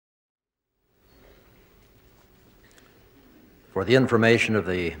For the information of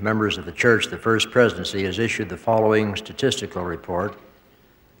the members of the church, the First Presidency has issued the following statistical report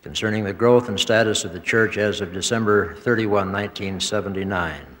concerning the growth and status of the church as of December 31,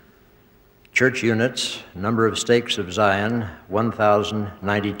 1979. Church units, number of stakes of Zion,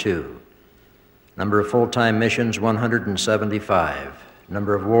 1,092. Number of full-time missions, 175.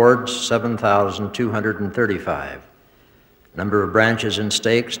 Number of wards, 7,235. Number of branches and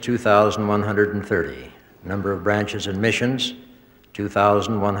stakes, 2,130. Number of branches and missions,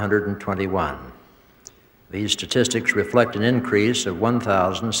 2,121. These statistics reflect an increase of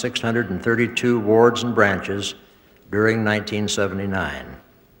 1,632 wards and branches during 1979.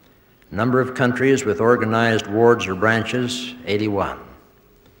 Number of countries with organized wards or branches, 81.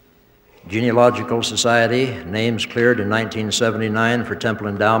 Genealogical Society, names cleared in 1979 for temple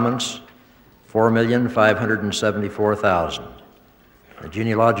endowments, 4,574,000. The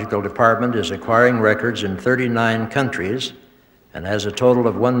Genealogical Department is acquiring records in 39 countries and has a total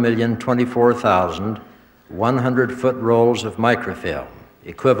of 1,024,100 rolls of microfilm,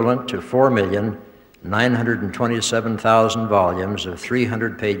 equivalent to 4,927,000 volumes of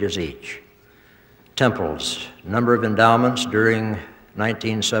 300 pages each. Temples, number of endowments during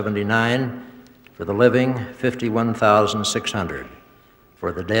 1979, for the living, 51,600.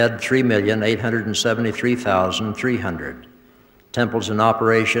 For the dead, 3,873,300. Temples in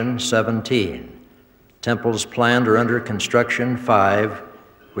operation, 17. Temples planned or under construction, 5,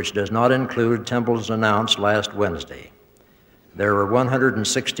 which does not include temples announced last Wednesday. There were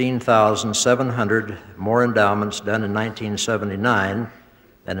 116,700 more endowments done in 1979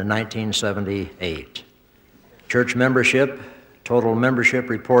 than in 1978. Church membership, total membership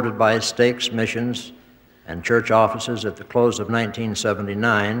reported by stakes, missions, and church offices at the close of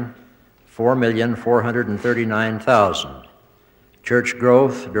 1979, 4,439,000. Church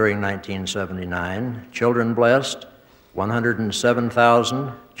growth during 1979, children blessed,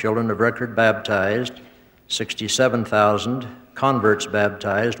 107,000, children of record baptized, 67,000, converts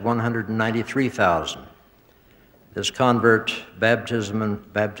baptized, 193,000. This convert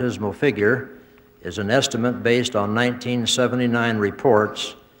baptismal figure is an estimate based on 1979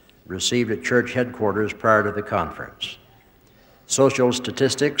 reports received at church headquarters prior to the conference. Social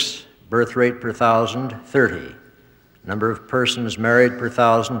statistics, birth rate per thousand, 30. Number of persons married per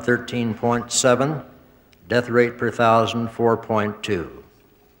thousand, 13.7. Death rate per thousand, 4.2.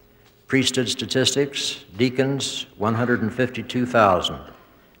 Priesthood statistics, deacons, 152,000.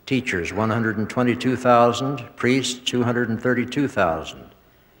 Teachers, 122,000. Priests, 232,000.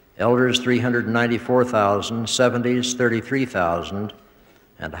 Elders, 394,000. 70s, 33,000.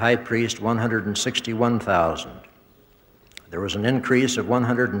 And high priest, 161,000. There was an increase of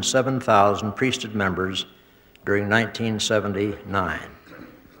 107,000 priesthood members during 1979.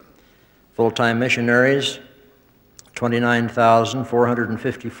 Full-time missionaries,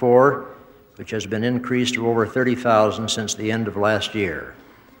 29,454, which has been increased to over 30,000 since the end of last year.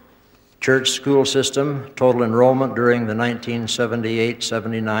 Church school system, total enrollment during the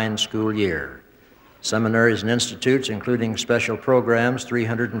 1978-79 school year. Seminaries and institutes, including special programs,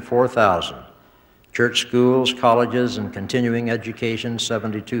 304,000. Church schools, colleges, and continuing education,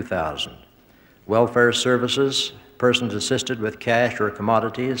 72,000. Welfare services, persons assisted with cash or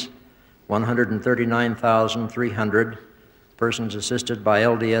commodities, 139,300. Persons assisted by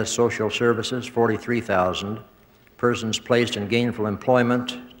LDS social services, 43,000. Persons placed in gainful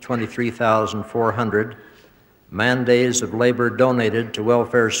employment, 23,400. Man days of labor donated to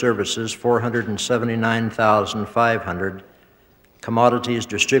welfare services, 479,500. Commodities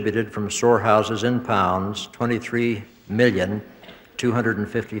distributed from storehouses in pounds,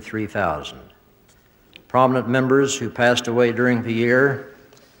 23,253,000. Prominent members who passed away during the year: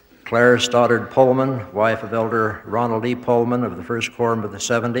 Claire Stoddard Pullman, wife of Elder Ronald E. Pullman of the First Quorum of the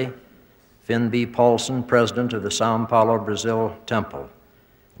 70. Finn B. Paulson, president of the Sao Paulo, Brazil Temple.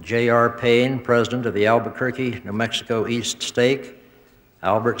 J.R. Payne, president of the Albuquerque, New Mexico East Stake.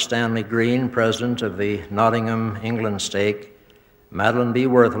 Albert Stanley Green, president of the Nottingham, England Stake. Madeline B.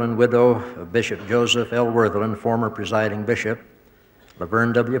 Worthland, widow of Bishop Joseph L. Worthland, former presiding bishop.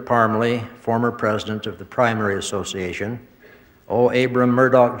 Laverne W. Parmley, former president of the Primary Association. O. Abram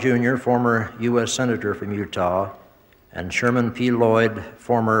Murdoch, Jr., former U.S. Senator from Utah. And Sherman P. Lloyd,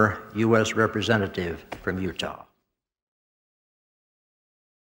 former U.S. Representative from Utah.